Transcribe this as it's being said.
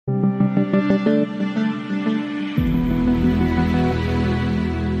Hi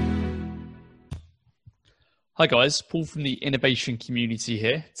guys, Paul from the innovation community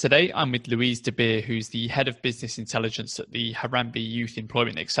here. Today I'm with Louise de Beer, who's the head of business intelligence at the Harambee Youth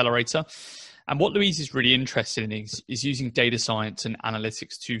Employment Accelerator. And what Louise is really interested in is using data science and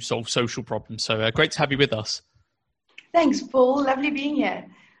analytics to solve social problems. So great to have you with us. Thanks, Paul. Lovely being here.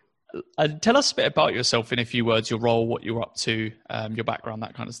 Tell us a bit about yourself in a few words, your role, what you're up to, your background,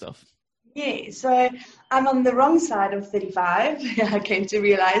 that kind of stuff. Yeah, so I'm on the wrong side of 35. I came to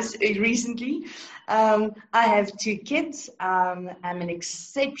realize recently. I have 2 kids. I'm an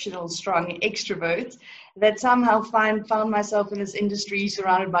exceptional, strong extrovert that somehow found myself in this industry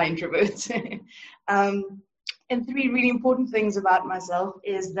surrounded by introverts. And 3 really important things about myself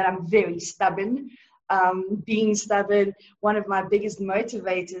is that I'm very stubborn. Being stubborn, one of my biggest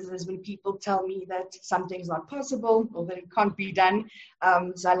motivators is when people tell me that something's not possible or that it can't be done.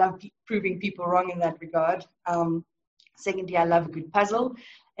 So I love proving people wrong in that regard. Secondly, I love a good puzzle.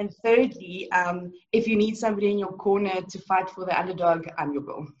 And thirdly, if you need somebody in your corner to fight for the underdog, I'm your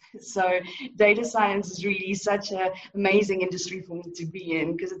girl. So data science is really such an amazing industry for me to be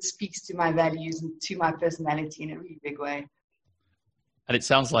in because it speaks to my values and to my personality in a really big way. And it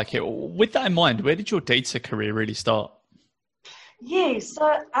sounds like it. With that in mind, where did your data career really start? Yeah,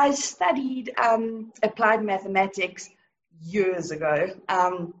 so I studied applied mathematics years ago.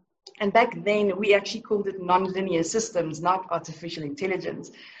 And back then, we actually called it nonlinear systems, not artificial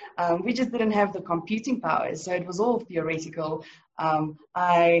intelligence. We just didn't have the computing powers, so it was all theoretical.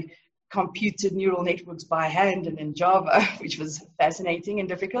 I computed neural networks by hand and in Java, which was fascinating and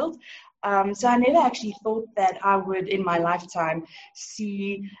difficult. So I never actually thought that I would, in my lifetime,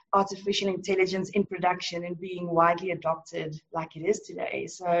 see artificial intelligence in production and being widely adopted like it is today.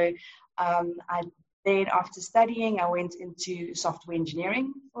 So then after studying, I went into software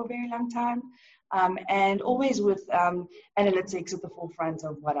engineering for a very long time, and always with analytics at the forefront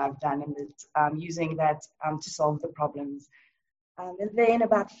of what I've done and using that to solve the problems. And then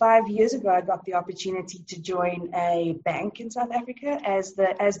about 5 years ago, I got the opportunity to join a bank in South Africa as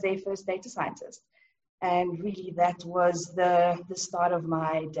their first data scientist. And really that was the start of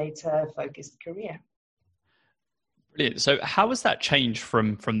my data-focused career. Brilliant. So how has that changed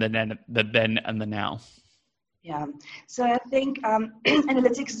from the then and the now? Yeah, so I think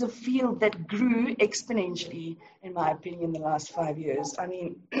analytics is a field that grew exponentially, in my opinion, in the last 5 years. I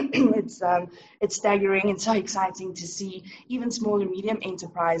mean, it's staggering and so exciting to see even small and medium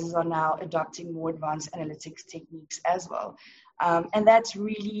enterprises are now adopting more advanced analytics techniques as well. And that's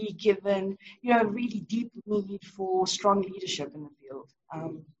really given, a really deep need for strong leadership in the field.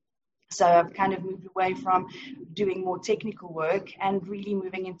 So I've kind of moved away from doing more technical work and really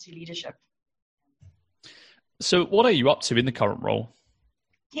moving into leadership. So what are you up to in the current role?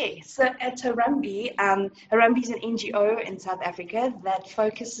 Yeah, so at Harambee, Harambee is an NGO in South Africa that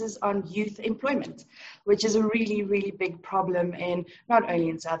focuses on youth employment, which is a really, really big problem in not only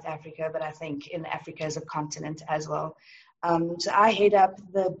in South Africa, but I think in Africa as a continent as well. So I head up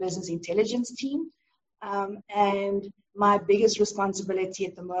the business intelligence team, and my biggest responsibility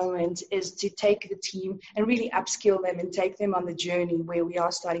at the moment is to take the team and really upskill them and take them on the journey where we are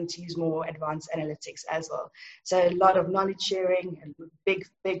starting to use more advanced analytics as well. So a lot of knowledge sharing and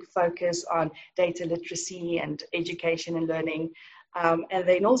big focus on data literacy and education and learning. And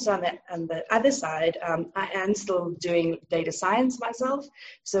then also on the other side, I am still doing data science myself.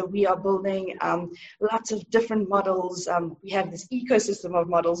 So we are building lots of different models. We have this ecosystem of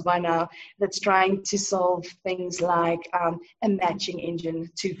models by now that's trying to solve things like a matching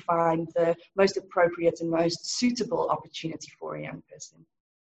engine to find the most appropriate and most suitable opportunity for a young person.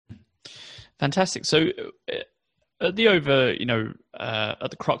 Fantastic. So at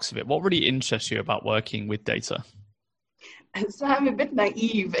the crux of it, what really interests you about working with data? So I'm a bit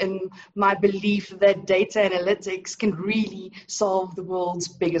naive in my belief that data analytics can really solve the world's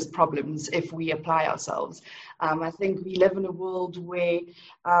biggest problems if we apply ourselves. I think we live in a world where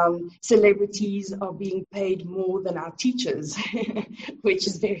celebrities are being paid more than our teachers, which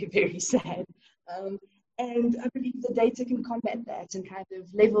is very, very sad. And I believe the data can combat that and kind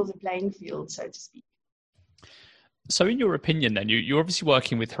of level the playing field, so to speak. So in your opinion then, you're obviously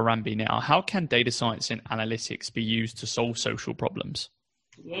working with Harambee now. How can data science and analytics be used to solve social problems?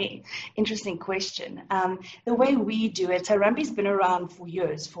 Yeah, interesting question. The way we do it, Harambee's been around for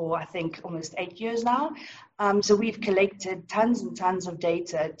years, for I think almost 8 years now. So we've collected tons and tons of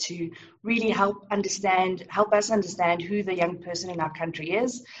data to really help us understand who the young person in our country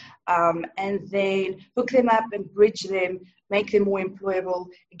is, and then hook them up and bridge them make them more employable,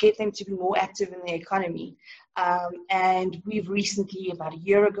 get them to be more active in the economy. And we've recently, about a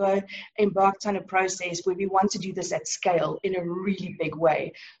year ago, embarked on a process where we want to do this at scale in a really big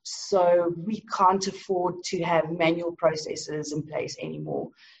way. So we can't afford to have manual processes in place anymore.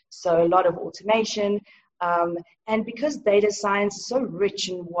 So a lot of automation. And because data science is so rich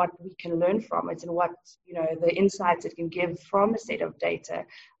in what we can learn from it and what, the insights it can give from a set of data,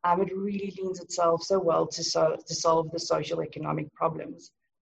 it really leans itself so well to solve the social economic problems.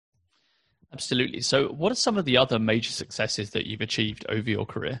 Absolutely. So what are some of the other major successes that you've achieved over your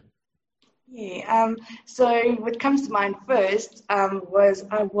career? Yeah, so what comes to mind first was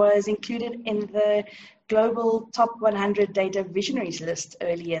I was included in the Global Top 100 Data Visionaries list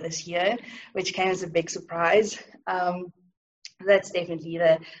earlier this year, which came as a big surprise. That's definitely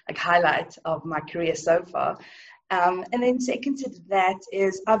the highlight of my career so far. And then second to that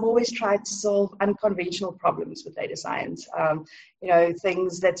is I've always tried to solve unconventional problems with data science.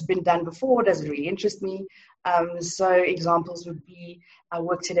 Things that's been done before doesn't really interest me. So examples would be I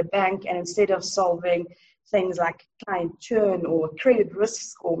worked at a bank, and instead of solving things like client churn or credit risk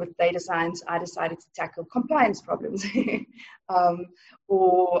score with data science, I decided to tackle compliance problems. In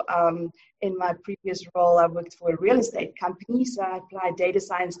my previous role, I worked for a real estate company, so I applied data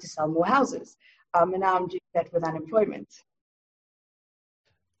science to sell more houses. And now I'm doing that with unemployment.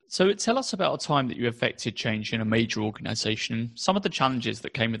 So tell us about a time that you affected change in a major organization, some of the challenges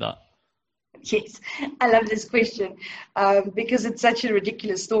that came with that. Yes, I love this question because it's such a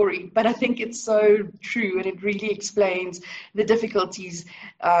ridiculous story, but I think it's so true, and it really explains the difficulties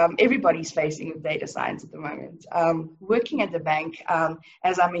everybody's facing with data science at the moment. Working at the bank,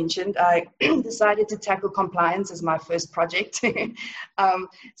 as I mentioned, I decided to tackle compliance as my first project.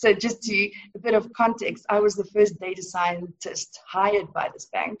 So just a bit of context, I was the first data scientist hired by this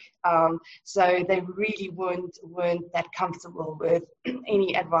bank. So they really weren't that comfortable with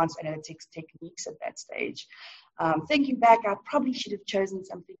any advanced analytics techniques at that stage. Thinking back, I probably should have chosen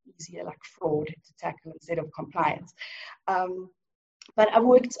something easier like fraud to tackle instead of compliance. But I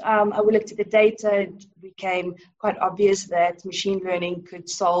looked at the data. It became quite obvious that machine learning could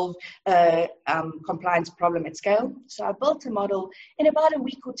solve a compliance problem at scale. So I built a model in about a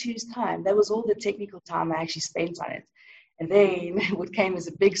week or two's time. That was all the technical time I actually spent on it. And then what came as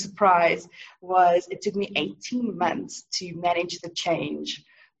a big surprise was it took me 18 months to manage the change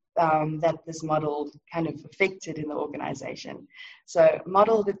that this model kind of affected in the organization. So a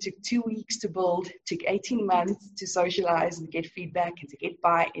model that took 2 weeks to build, took 18 months to socialize and get feedback and to get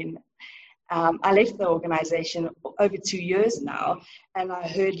buy-in. I left the organization over 2 years now, and I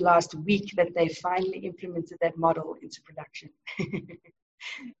heard last week that they finally implemented that model into production.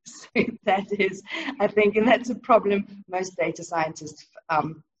 So that is, I think, and that's a problem most data scientists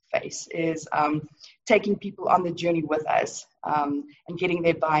face, is taking people on the journey with us and getting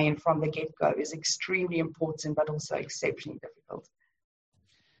their buy-in from the get-go is extremely important, but also exceptionally difficult.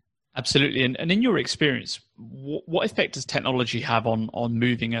 Absolutely. And in your experience, what effect does technology have on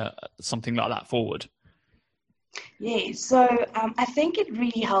moving something like that forward? Yeah, so I think it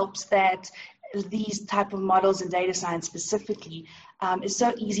really helps that these type of models in data science specifically is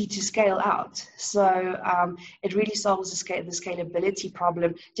so easy to scale out. So it really solves the scalability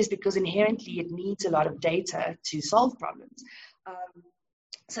problem just because inherently it needs a lot of data to solve problems.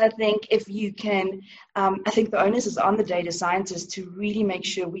 So I think if you can, I think the onus is on the data scientists to really make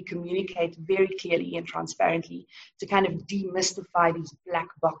sure we communicate very clearly and transparently to kind of demystify these black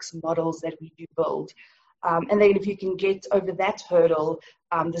box models that we do build. And then if you can get over that hurdle,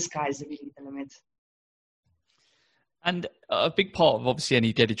 the sky's really the limit. And a big part of obviously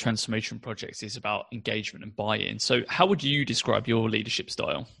any data transformation projects is about engagement and buy-in. So how would you describe your leadership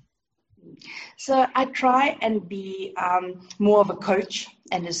style? So I try and be more of a coach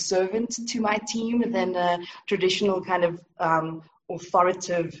and a servant to my team than a traditional kind of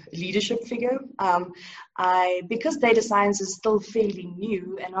authoritative leadership figure. Because data science is still fairly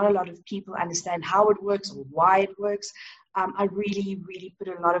new and not a lot of people understand how it works or why it works, I really, really put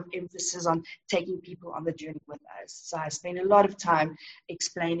a lot of emphasis on taking people on the journey with us. So I spend a lot of time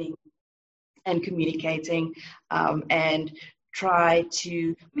explaining and communicating and try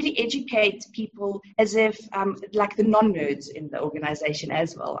to really educate people as if like the non-nerds in the organization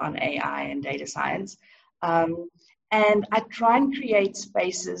as well on AI and data science. And I try and create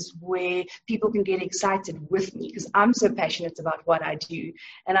spaces where people can get excited with me because I'm so passionate about what I do.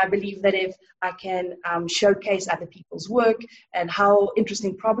 And I believe that if I can showcase other people's work and how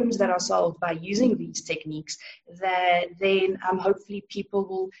interesting problems that are solved by using these techniques, that then hopefully people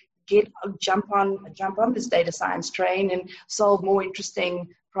will jump on this data science train and solve more interesting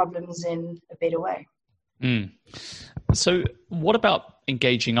problems in a better way. Mm. So what about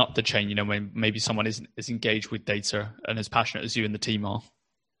engaging up the chain, when maybe someone isn't as engaged with data and as passionate as you and the team are?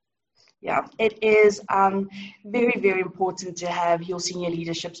 Yeah, it is very, very important to have your senior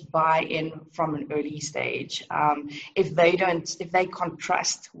leadership's buy-in from an early stage. If they can't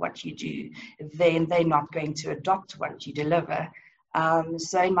trust what you do, then they're not going to adopt what you deliver.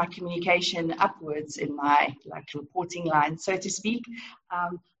 So in my communication upwards, in my reporting line, so to speak,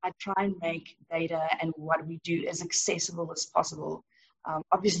 I try and make data and what we do as accessible as possible.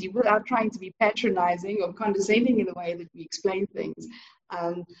 Obviously, without trying to be patronizing or condescending in the way that we explain things.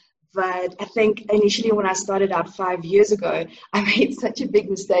 But I think initially when I started out 5 years ago, I made such a big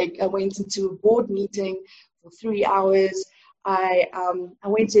mistake. I went into a board meeting for 3 hours. I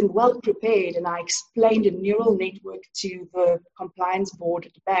went in well prepared and I explained a neural network to the compliance board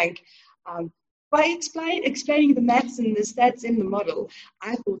at the bank. By explaining the maths and the stats in the model,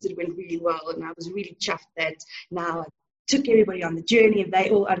 I thought it went really well, and I was really chuffed that now I took everybody on the journey and they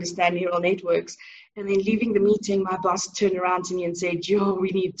all understand neural networks. And then leaving the meeting, my boss turned around to me and said, "Joe, we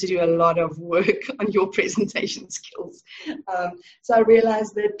need to do a lot of work on your presentation skills." So I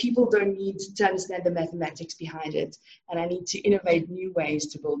realized that people don't need to understand the mathematics behind it, and I need to innovate new ways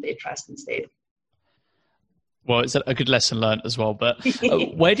to build their trust instead. Well, it's a good lesson learned as well. But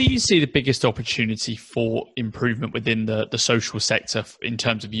where do you see the biggest opportunity for improvement within the social sector in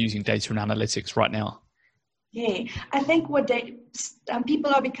terms of using data and analytics right now? Yeah, I think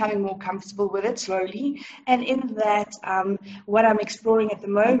people are becoming more comfortable with it slowly. And in that, what I'm exploring at the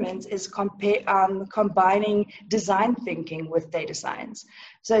moment is combining design thinking with data science.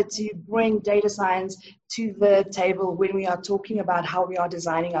 So to bring data science to the table when we are talking about how we are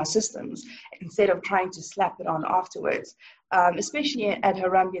designing our systems, instead of trying to slap it on afterwards. Especially at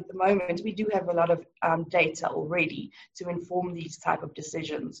Harambee at the moment, we do have a lot of data already to inform these type of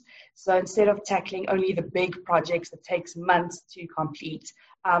decisions. So instead of tackling only the big projects that takes months to complete,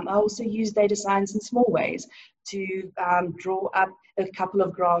 I also use data science in small ways to draw up a couple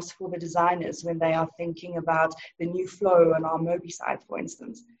of graphs for the designers when they are thinking about the new flow on our Mobi site, for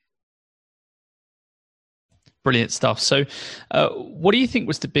instance. Brilliant stuff. So what do you think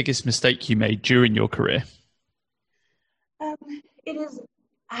was the biggest mistake you made during your career?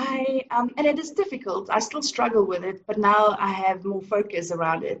 And it is difficult. I still struggle with it, but now I have more focus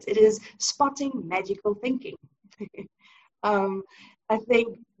around it. It is spotting magical thinking. I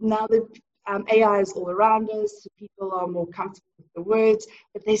think now that AI is all around us, people are more comfortable with the words,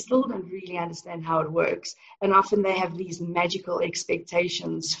 but they still don't really understand how it works. And often they have these magical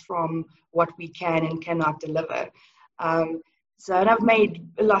expectations from what we can and cannot deliver. And I've made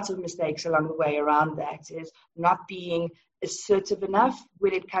lots of mistakes along the way around that, is not being assertive enough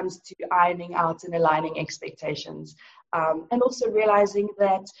when it comes to ironing out and aligning expectations. And also realizing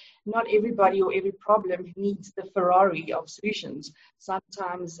that not everybody or every problem needs the Ferrari of solutions.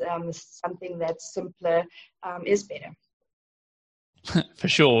 Sometimes something that's simpler is better. For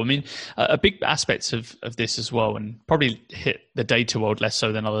sure. I mean, a big aspect of this as well, and probably hit the data world less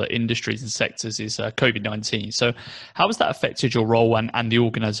so than other industries and sectors, is COVID-19. So how has that affected your role and the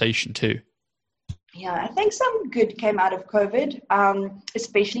organization too? Yeah, I think some good came out of COVID,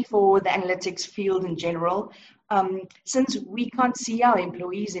 especially for the analytics field in general. Since we can't see our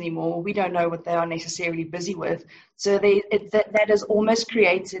employees anymore, we don't know what they are necessarily busy with. So that has almost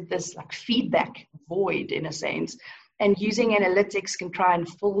created this feedback void in a sense. And using analytics can try and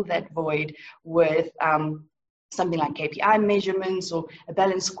fill that void with something like KPI measurements or a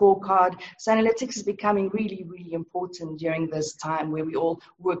balanced scorecard. So analytics is becoming really, really important during this time where we all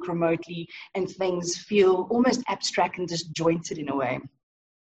work remotely and things feel almost abstract and disjointed in a way.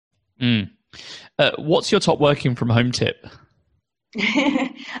 What's your top working from home tip?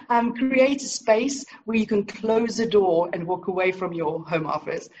 Create a space where you can close the door and walk away from your home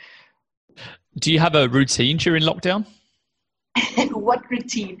office. Do you have a routine during lockdown? What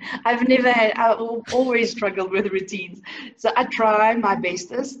routine? I've always struggled with routines. So I try my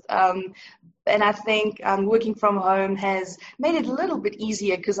bestest. And I think working from home has made it a little bit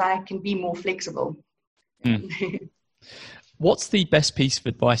easier because I can be more flexible. What's the best piece of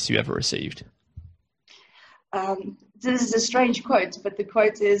advice you ever received? This is a strange quote, but the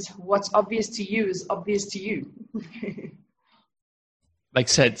quote is, "What's obvious to you is obvious to you."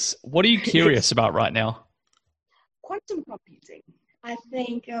 Makes sense. What are you curious about right now? Quantum computing. I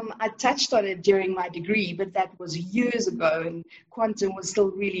think I touched on it during my degree, but that was years ago, and quantum was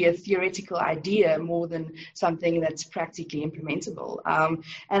still really a theoretical idea more than something that's practically implementable.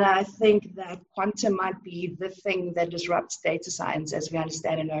 And I think that quantum might be the thing that disrupts data science as we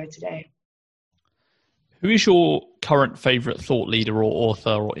understand and know it today. Who is your current favorite thought leader or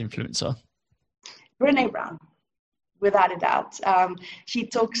author or influencer? Brené Brown. Without a doubt. She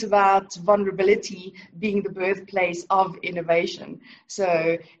talks about vulnerability being the birthplace of innovation.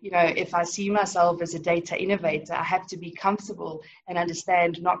 So, if I see myself as a data innovator, I have to be comfortable and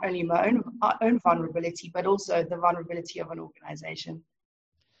understand not only my own vulnerability, but also the vulnerability of an organization.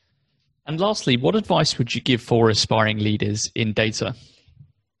 And lastly, what advice would you give for aspiring leaders in data?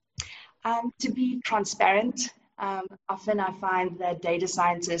 To be transparent. Often I find that data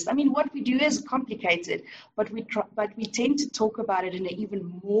scientists, what we do is complicated, but we tend to talk about it in an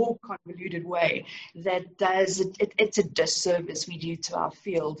even more convoluted way it's a disservice we do to our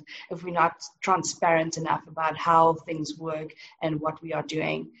field if we're not transparent enough about how things work and what we are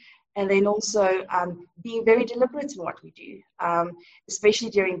doing. And then also being very deliberate in what we do, especially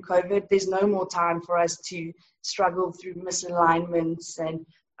during COVID. There's no more time for us to struggle through misalignments and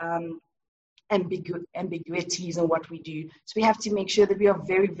ambiguities in what we do. So we have to make sure that we are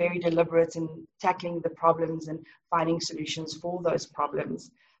very, very deliberate in tackling the problems and finding solutions for those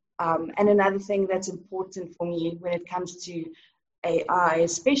problems. And another thing that's important for me when it comes to AI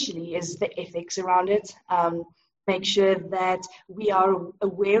especially is the ethics around it. Make sure that we are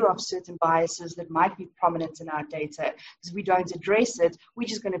aware of certain biases that might be prominent in our data. Because if we don't address it, we're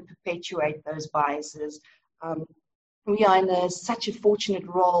just going to perpetuate those biases. We are in such a fortunate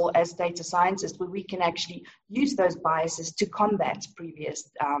role as data scientists where we can actually use those biases to combat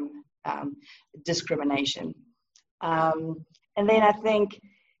previous discrimination. And then I think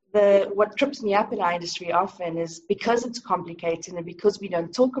what trips me up in our industry often is because it's complicated and because we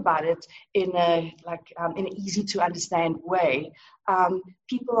don't talk about it in an easy to understand way,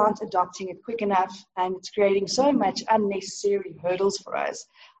 people aren't adopting it quick enough, and it's creating so much unnecessary hurdles for us.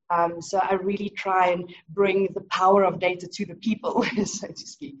 So I really try and bring the power of data to the people, so to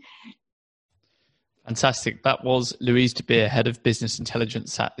speak. Fantastic. That was Louise de Beer, Head of Business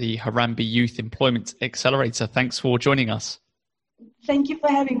Intelligence at the Harambee Youth Employment Accelerator. Thanks for joining us. Thank you for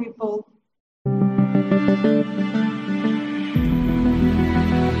having me, Paul.